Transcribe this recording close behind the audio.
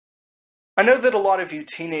I know that a lot of you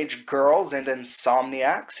teenage girls and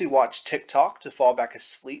insomniacs who watch TikTok to fall back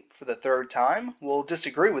asleep for the third time will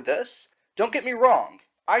disagree with this. Don't get me wrong,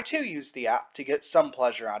 I too use the app to get some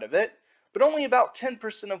pleasure out of it, but only about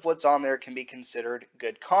 10% of what's on there can be considered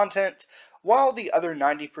good content, while the other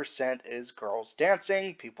 90% is girls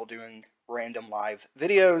dancing, people doing random live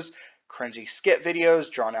videos, cringy skit videos,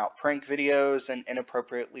 drawn out prank videos, and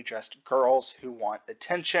inappropriately dressed girls who want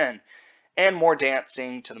attention and more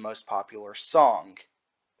dancing to the most popular song,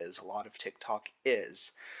 as a lot of TikTok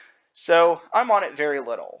is. So I'm on it very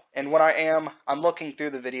little, and when I am, I'm looking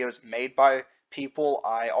through the videos made by people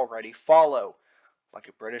I already follow. Like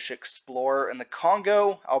a British explorer in the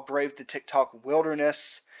Congo, I'll brave the TikTok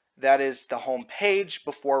wilderness that is the home page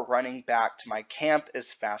before running back to my camp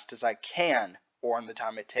as fast as I can, or in the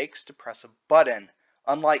time it takes to press a button.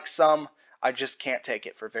 Unlike some, I just can't take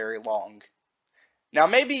it for very long. Now,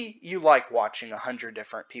 maybe you like watching 100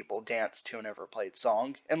 different people dance to an overplayed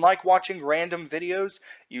song, and like watching random videos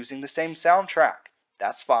using the same soundtrack.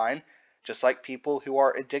 That's fine, just like people who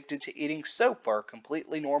are addicted to eating soap are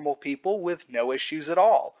completely normal people with no issues at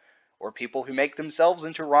all, or people who make themselves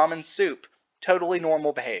into ramen soup, totally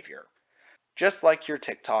normal behavior. Just like your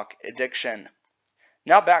TikTok addiction.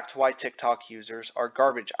 Now back to why TikTok users are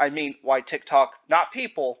garbage. I mean, why TikTok, not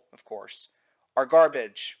people, of course, are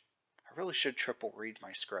garbage. I really should triple read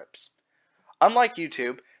my scripts. Unlike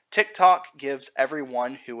YouTube, TikTok gives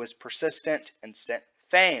everyone who is persistent instant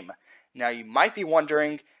fame. Now you might be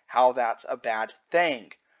wondering how that's a bad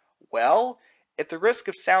thing. Well, at the risk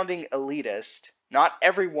of sounding elitist, not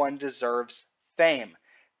everyone deserves fame.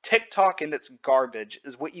 TikTok and its garbage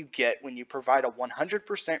is what you get when you provide a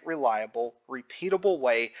 100% reliable, repeatable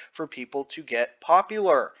way for people to get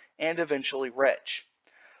popular and eventually rich.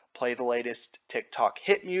 Play the latest TikTok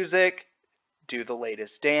hit music, do the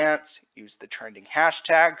latest dance, use the trending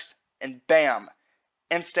hashtags, and bam,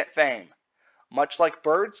 instant fame. Much like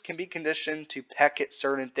birds can be conditioned to peck at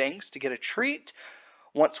certain things to get a treat,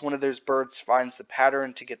 once one of those birds finds the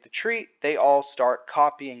pattern to get the treat, they all start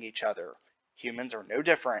copying each other. Humans are no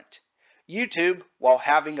different. YouTube, while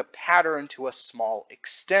having a pattern to a small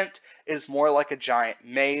extent, is more like a giant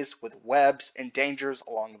maze with webs and dangers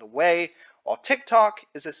along the way, while TikTok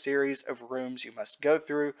is a series of rooms you must go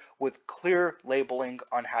through with clear labeling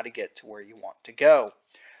on how to get to where you want to go.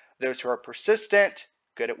 Those who are persistent,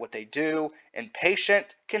 good at what they do, and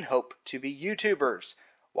patient can hope to be YouTubers,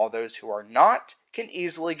 while those who are not can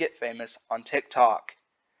easily get famous on TikTok.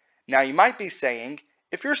 Now you might be saying,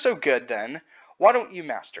 if you're so good then, why don't you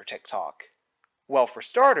master TikTok? Well, for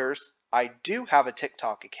starters, I do have a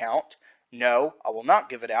TikTok account. No, I will not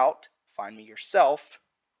give it out. Find me yourself.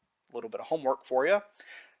 A little bit of homework for you.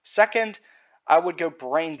 Second, I would go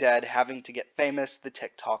brain dead having to get famous the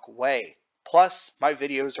TikTok way. Plus, my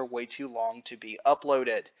videos are way too long to be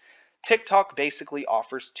uploaded. TikTok basically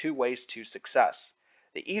offers two ways to success: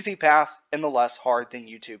 the easy path and the less hard than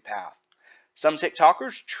YouTube path. Some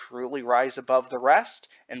TikTokers truly rise above the rest,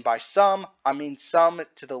 and by some, I mean some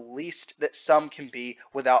to the least that some can be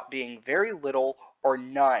without being very little or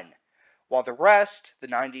none, while the rest, the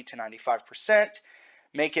 90 to 95%,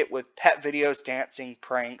 make it with pet videos, dancing,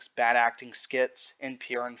 pranks, bad acting skits, and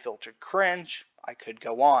pure unfiltered cringe. I could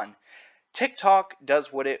go on. TikTok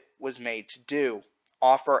does what it was made to do: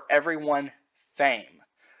 offer everyone fame.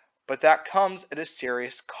 But that comes at a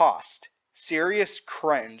serious cost. Serious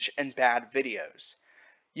cringe and bad videos.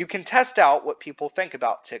 You can test out what people think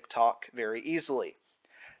about TikTok very easily.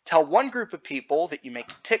 Tell one group of people that you make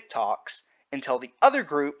TikToks, and tell the other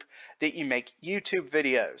group that you make YouTube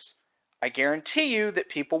videos. I guarantee you that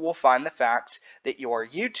people will find the fact that you're a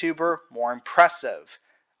YouTuber more impressive.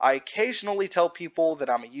 I occasionally tell people that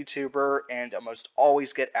I'm a YouTuber and almost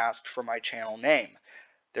always get asked for my channel name.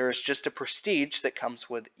 There is just a prestige that comes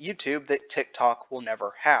with YouTube that TikTok will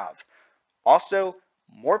never have. Also,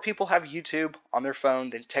 more people have YouTube on their phone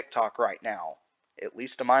than TikTok right now, at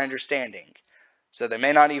least to my understanding. So they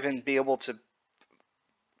may not even be able to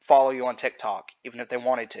follow you on TikTok, even if they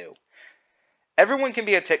wanted to. Everyone can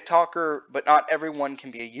be a TikToker, but not everyone can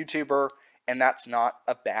be a YouTuber, and that's not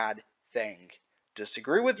a bad thing.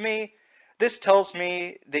 Disagree with me? This tells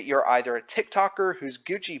me that you're either a TikToker whose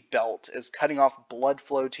Gucci belt is cutting off blood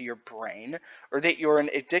flow to your brain, or that you're an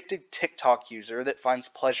addicted TikTok user that finds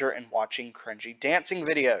pleasure in watching cringy dancing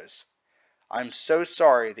videos. I'm so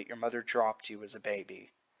sorry that your mother dropped you as a baby.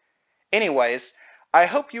 Anyways, I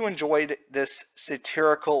hope you enjoyed this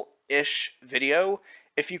satirical-ish video.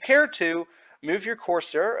 If you care to, move your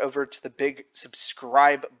cursor over to the big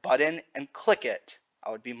subscribe button and click it. I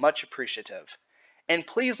would be much appreciative. And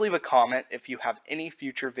please leave a comment if you have any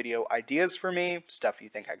future video ideas for me, stuff you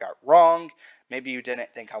think I got wrong, maybe you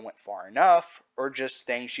didn't think I went far enough, or just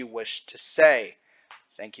things you wish to say.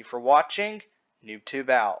 Thank you for watching. NoobTube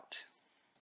out.